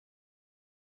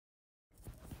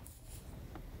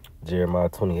Jeremiah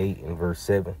 28 and verse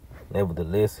 7.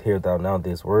 Nevertheless, hear thou now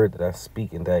this word that I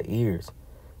speak in thy ears,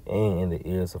 and in the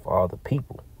ears of all the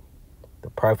people. The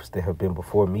prophets that have been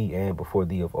before me and before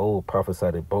thee of old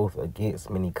prophesied both against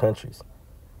many countries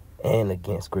and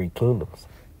against great kingdoms,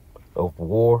 of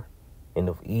war and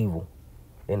of evil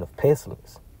and of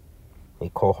pestilence. They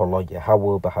call Allah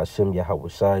Yahweh, Bahashem Yahweh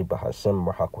Shai,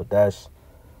 Bahashem Rahakwadash.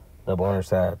 Double honor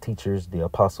side teachers, the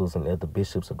apostles, and other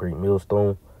bishops of Great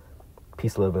Millstone.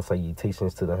 Peace, love, and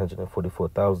salutations to the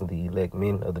 144,000, the elect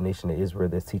men of the nation of Israel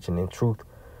that's teaching in truth,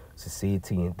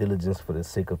 sincerity, and diligence for the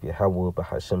sake of Yahweh,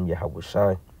 Bahashem Yahweh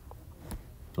Shai.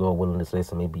 Lord willing, this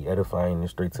lesson may be edifying and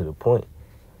straight to the point.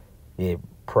 Yeah,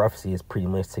 prophecy is pretty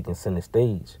much taking center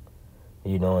stage,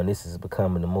 and this is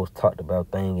becoming the most talked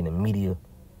about thing in the media.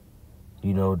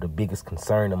 The biggest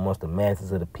concern amongst the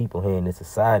masses of the people here in this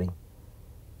society.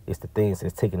 It's the things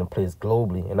that's taking place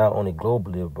globally, and not only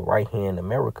globally, but right here in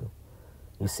America.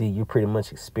 You see, you're pretty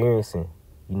much experiencing,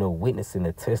 witnessing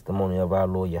the testimony of our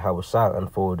Lord Yahweh Shai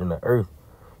unfold in the earth,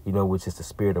 which is the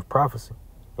spirit of prophecy.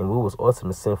 And we was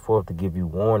ultimately sent forth to give you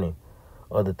warning,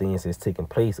 other things that's taking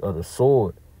place, other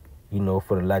sword,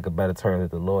 for the lack of better term that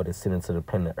the Lord is sending to the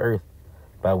planet earth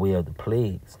by way of the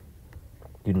plagues.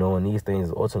 And these things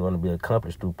are also going to be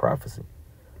accomplished through prophecy.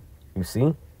 You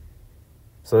see?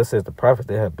 So it says the prophets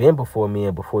that have been before me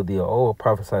and before thee are all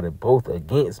prophesied both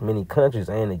against many countries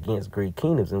and against great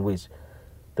kingdoms, in which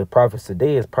the prophets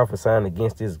today is prophesying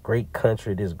against this great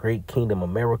country, this great kingdom,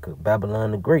 America,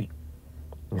 Babylon the Great.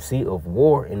 You see, of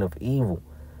war and of evil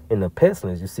and of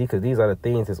pestilence, you see, because these are the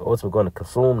things that's also going to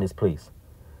consume this place.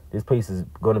 This place is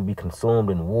going to be consumed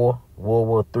in war, World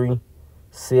War III,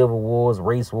 civil wars,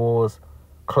 race wars,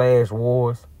 clash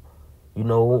wars,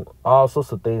 all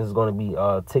sorts of things is going to be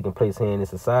taking place here in this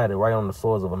society, right on the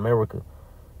soils of America.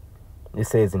 It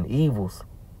says in evils,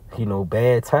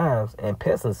 bad times and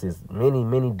pestilences,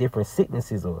 many different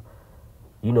sicknesses or,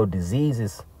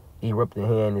 diseases erupting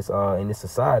here in this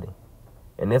society.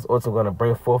 And that's also going to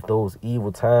bring forth those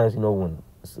evil times, when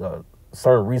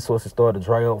certain resources start to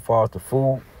dry up as far as the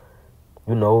food.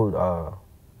 You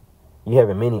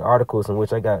having many articles in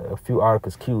which I got a few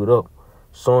articles queued up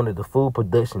showing that the food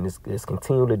production is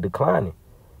continually declining.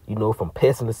 From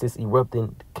pestilences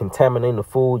erupting, contaminating the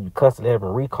food, you constantly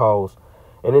having recalls.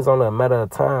 And it's only a matter of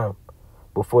time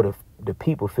before the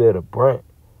people feel the brunt,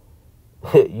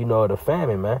 the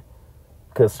famine, man.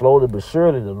 Because slowly but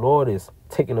surely the Lord is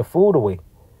taking the food away.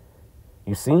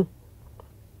 You see?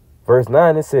 Verse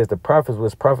 9, it says, the prophets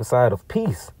was prophesied of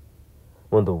peace.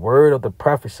 When the word of the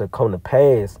prophet shall come to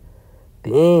pass,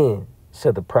 then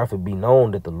shall the prophet be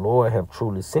known that the Lord have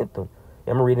truly sent them.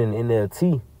 I'm reading in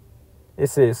NLT. It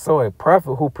says, so a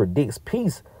prophet who predicts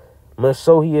peace must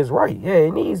show he is right. Yeah,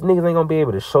 and these niggas ain't gonna be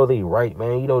able to show they right,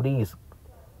 man. These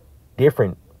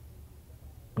different,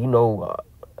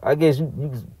 I guess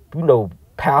you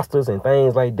pastors and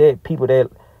things like that, people that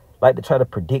like to try to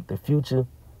predict the future,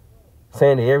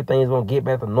 saying that everything's gonna get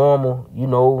back to normal.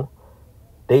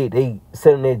 They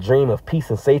setting their dream of peace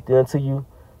and safety unto you.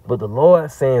 But the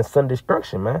Lord saying some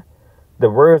destruction, man.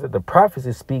 The words that the prophets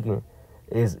is speaking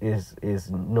is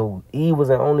evils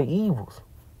and only evils.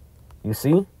 You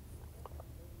see?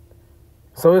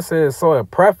 So it says, so a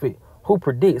prophet who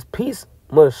predicts peace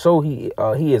must show he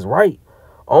is right.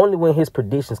 Only when his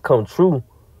predictions come true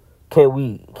can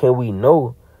we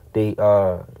know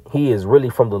that he is really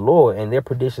from the Lord, and their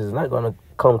predictions is not gonna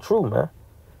come true, man.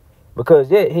 Because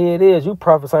here it is, you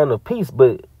prophesying of peace,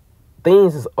 but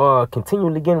things is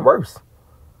continually getting worse.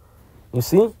 You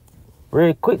see?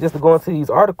 Real quick, just to go into these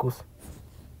articles.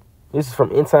 This is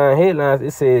from End Time Headlines.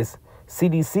 It says,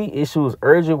 CDC issues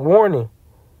urgent warning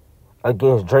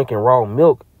against drinking raw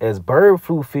milk as bird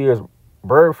flu fears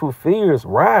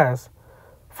rise.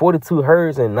 42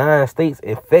 herds in 9 states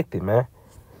affected, man.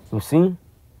 You see?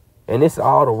 And this is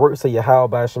all the works of Yahweh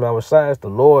by Shema Shai, the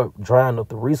Lord drying up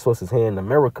the resources here in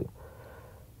America.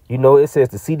 It says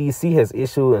the CDC has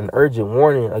issued an urgent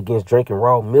warning against drinking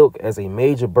raw milk as a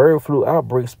major bird flu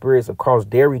outbreak spreads across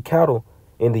dairy cattle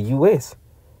in the U.S.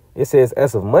 It says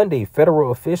as of Monday, federal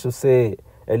officials said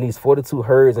at least 42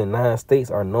 herds in 9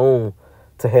 states are known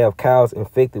to have cows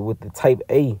infected with the type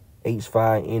A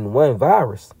H5N1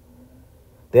 virus.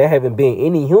 There haven't been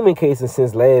any human cases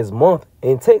since last month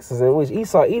in Texas, in which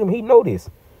Esau Edom, he know this.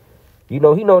 He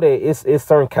know that it's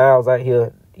certain cows out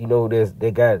here,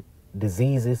 they got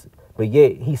diseases, but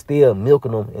yet he's still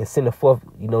milking them and sending forth,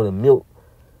 the milk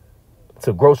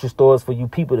to grocery stores for you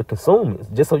people to consume it,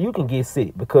 just so you can get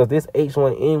sick, because this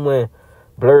H5N1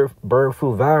 bird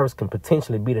flu virus can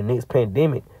potentially be the next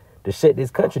pandemic to shut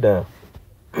this country down.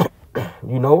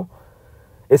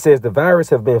 It says the virus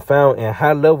have been found in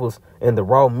high levels in the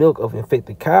raw milk of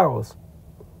infected cows.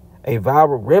 A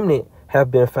viral remnant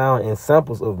have been found in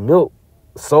samples of milk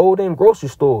sold in grocery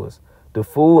stores, the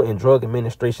Food and Drug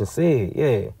Administration said.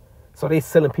 Yeah. So they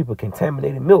selling people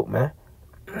contaminated milk, man.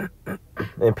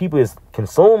 And people is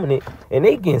consuming it and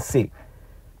they getting sick.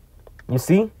 You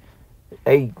see?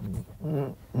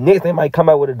 Next they might come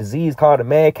out with a disease called the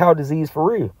mad cow disease for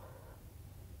real.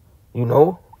 You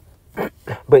know?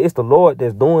 But it's the Lord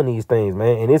that's doing these things,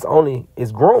 man. And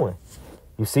it's growing.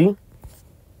 You see?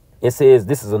 It says,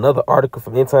 this is another article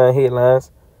from End Time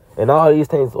Headlines. And all these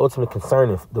things ultimately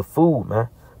concerning the food, man.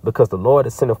 Because the Lord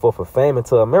is sending forth a famine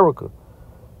to America.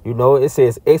 You know, it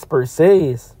says, experts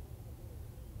says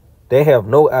they have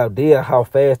no idea how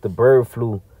fast the bird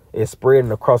flu is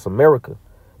spreading across America.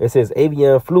 It says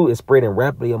avian flu is spreading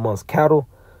rapidly amongst cattle,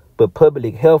 but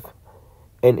public health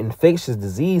and infectious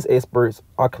disease experts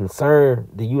are concerned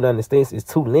the United States is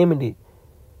too limited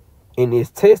in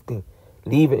its testing,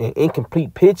 leaving an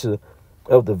incomplete picture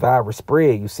of the virus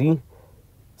spread, you see?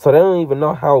 So they don't even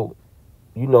know how,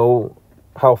 you know,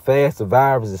 how fast the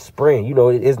virus is spreading. You know,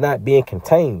 it's not being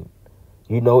contained.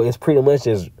 You know, it's pretty much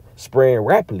just spreading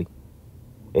rapidly.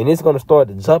 And it's going to start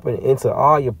to jumping into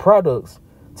all your products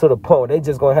to the point where they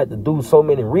just going to have to do so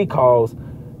many recalls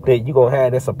that you're going to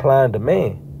have that supply and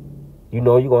demand. You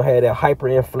know, you're going to have that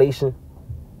hyperinflation.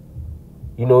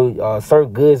 You know,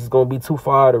 certain goods is going to be too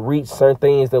far to reach. Certain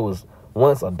things that was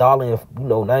once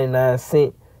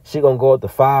 $1.99, shit going to go up to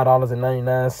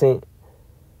 $5.99.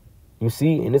 You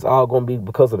see, and it's all going to be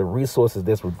because of the resources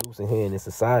that's reducing here in this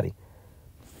society.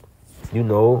 You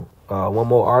know, one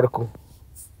more article.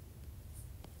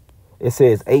 It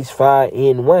says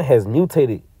H5N1 has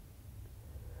mutated,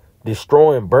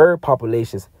 destroying bird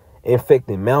populations,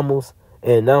 infecting mammals,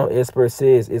 and now experts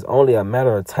says it's only a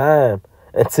matter of time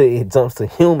until it jumps to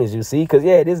humans, you see? Because,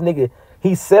 yeah, this nigga,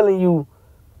 he's selling you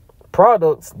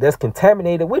products that's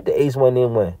contaminated with the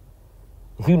H1N1.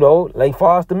 You know, like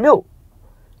far as the milk.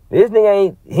 This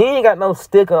nigga ain't got no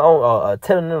sticker on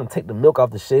telling them to take the milk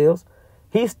off the shelves.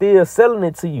 He's still selling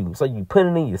it to you. So you put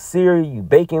it in your cereal, you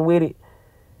baking with it.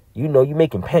 You know, you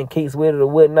making pancakes with it or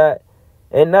whatnot.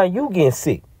 And now you getting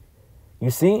sick. You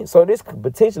see? So this could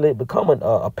potentially become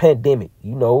a pandemic,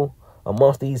 you know,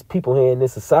 amongst these people here in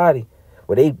this society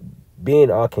where they being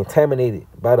contaminated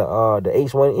by the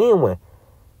H1N1.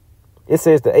 It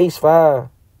says the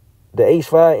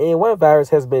H5N1 virus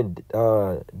has been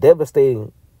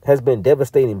devastating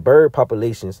bird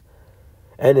populations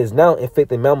and is now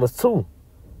infecting mammals too.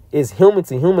 Is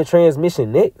human-to-human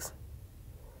transmission next?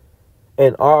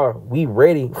 And are we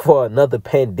ready for another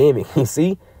pandemic? You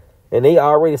see? And they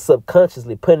already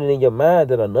subconsciously putting it in your mind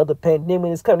that another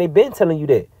pandemic is coming. They've been telling you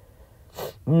that.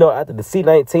 You know, after the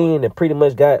C-19, they pretty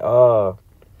much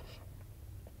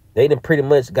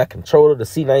got control of the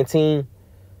C-19.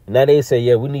 Now they say,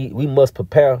 yeah, we must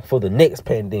prepare for the next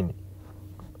pandemic.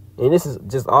 And this is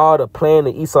just all the plan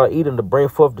of Esau Edom to bring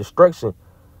forth destruction,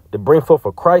 to bring forth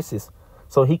a crisis,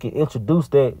 so he can introduce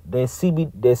that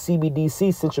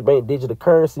CBDC, central bank digital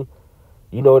currency,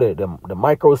 you know, the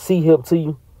micro C-HIP to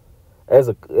you as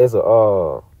a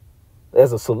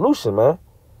solution, man.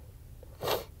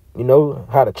 You know,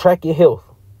 how to track your health.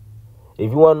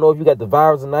 If you want to know if you got the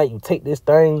virus or not, you take this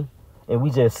thing and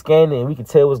we just scan it and we can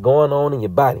tell what's going on in your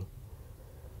body.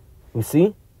 You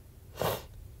see?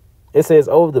 It says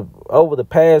over the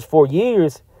past 4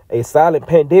 years, a silent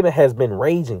pandemic has been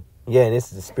raging. Yeah, and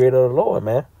this is the Spirit of the Lord,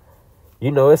 man. You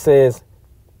know, it says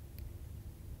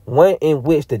one in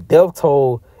which the death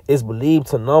toll is believed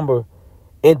to number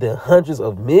in the hundreds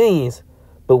of millions,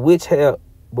 but which has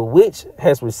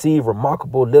received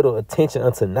remarkable little attention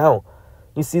until now.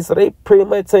 You see, so they pretty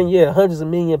much saying, yeah, hundreds of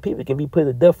million people can be put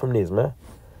to death from this, man.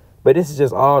 But this is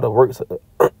just all the works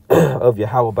of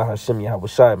Yahweh Bahashim Yahweh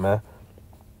Shai, man.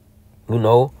 You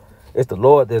know, it's the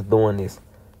Lord that's doing this.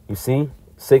 You see,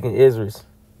 2nd Ezra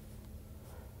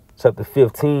chapter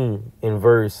 15 in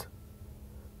verse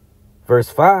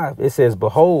 5, it says,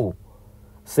 behold,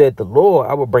 said the Lord,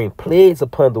 I will bring plagues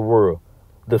upon the world,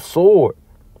 the sword,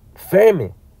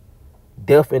 famine,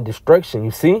 death, and destruction.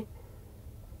 You see?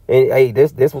 And hey,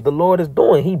 that's what the Lord is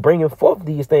doing. He bringing forth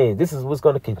these things. This is what's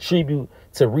going to contribute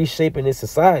to reshaping this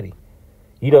society.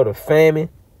 You know, the famine,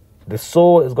 the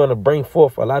sword is going to bring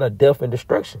forth a lot of death and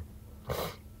destruction.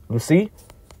 You see?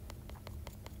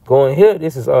 Going here,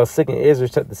 this is 2nd Ezra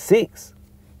chapter 6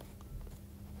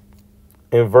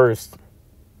 in verse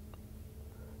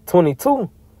 22.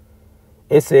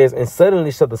 It says, and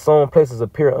suddenly shall the sown places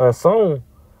appear unsown.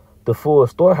 The full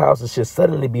storehouses should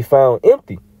suddenly be found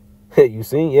empty. You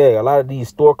see? Yeah, a lot of these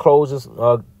store closures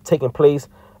are taking place.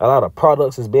 A lot of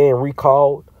products is being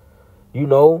recalled, you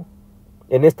know,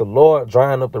 and it's the Lord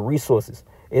drying up the resources.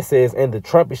 It says, and the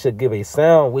trumpet should give a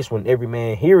sound, which when every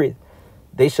man hear it,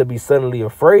 they should be suddenly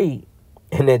afraid.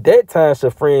 And at that time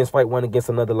shall friends fight one against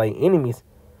another like enemies,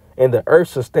 and the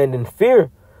earth shall stand in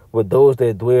fear with those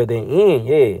that dwell therein.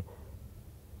 Yeah.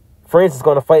 Friends is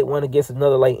going to fight one against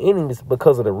another like enemies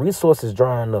because of the resources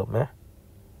drying up, man.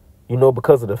 You know,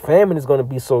 because of the famine is going to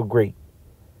be so great.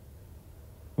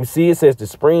 You see, it says the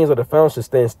springs of the fountain should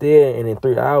stand still, and in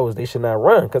 3 hours they should not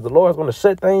run, because the Lord's going to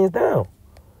shut things down.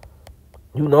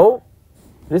 You know,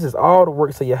 this is all the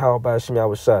works of Yahweh by Hashem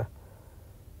Yahushua.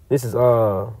 This is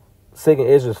 2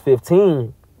 Ezra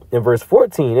 15 and verse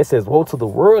 14. It says, woe to the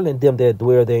world and them that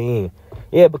dwell therein.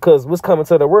 Yeah, because what's coming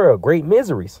to the world? Great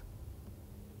miseries.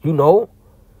 You know,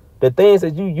 the things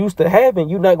that you used to having,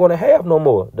 you're not going to have no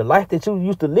more. The life that you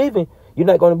used to living, you're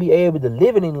not going to be able to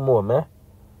live it anymore, man.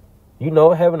 You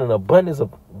know, having an abundance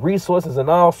of resources and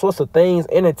all sorts of things,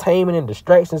 entertainment and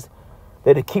distractions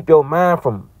that'll keep your mind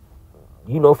from,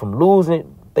 you know, from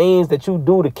losing things that you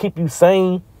do to keep you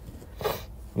sane.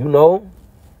 You know,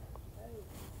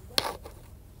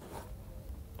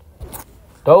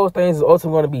 those things is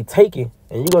ultimately going to be taken,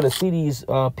 and you're going to see these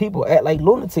people act like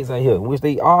lunatics out here, which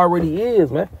they already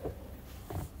is, man.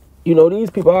 You know,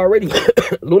 these people are already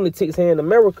lunatics here in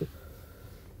America.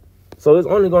 So it's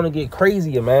only going to get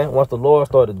crazier, man, once the Lord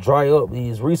started to dry up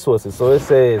these resources. So it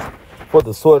says, for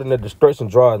the sword and the destruction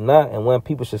draws not, and one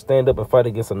people should stand up and fight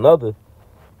against another,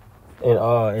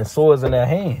 and swords in their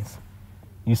hands.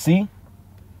 You see?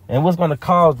 And what's going to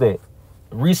cause that?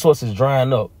 Resources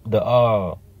drying up.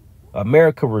 The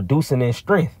America reducing in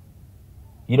strength.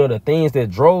 You know, the things that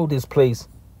drove this place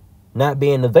not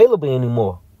being available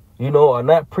anymore. You know, are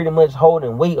not pretty much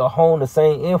holding weight or holding the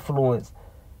same influence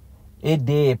it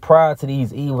did prior to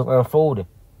these evils unfolding.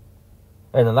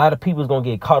 And a lot of people's going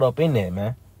to get caught up in that,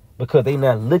 man, because they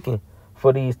not looking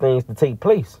for these things to take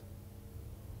place.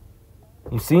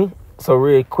 You see? So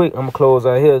real quick, I'm going to close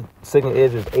out here. 2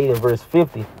 Ezra 8 and verse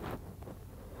 50.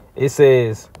 It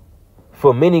says,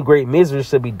 for many great miseries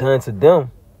shall be done to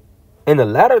them in the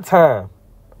latter time.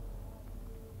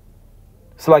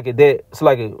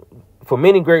 For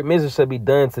many great miseries shall be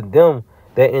done to them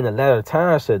that in the latter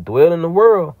time shall dwell in the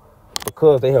world,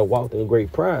 because they have walked in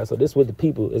great pride. So this is what the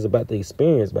people is about to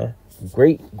experience, man.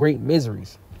 Great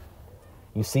miseries.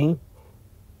 You see?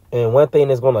 And one thing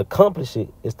that's going to accomplish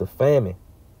it is the famine,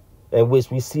 in which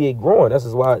we see it growing. That's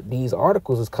why these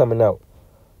articles is coming out,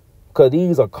 because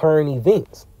these are current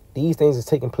events. These things is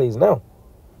taking place now.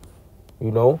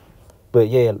 You know? But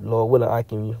yeah, Lord willing, I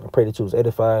pray that you was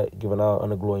edified, giving all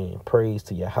honor, glory, and praise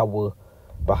to Yahweh,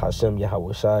 Bahashem,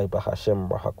 Yahweh Shai, Bahashem,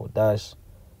 Rahakodash.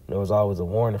 There was always a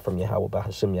warning from Yahweh,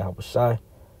 Bahashem, Yahweh Shai.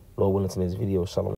 Lord willing, to this video, shalom.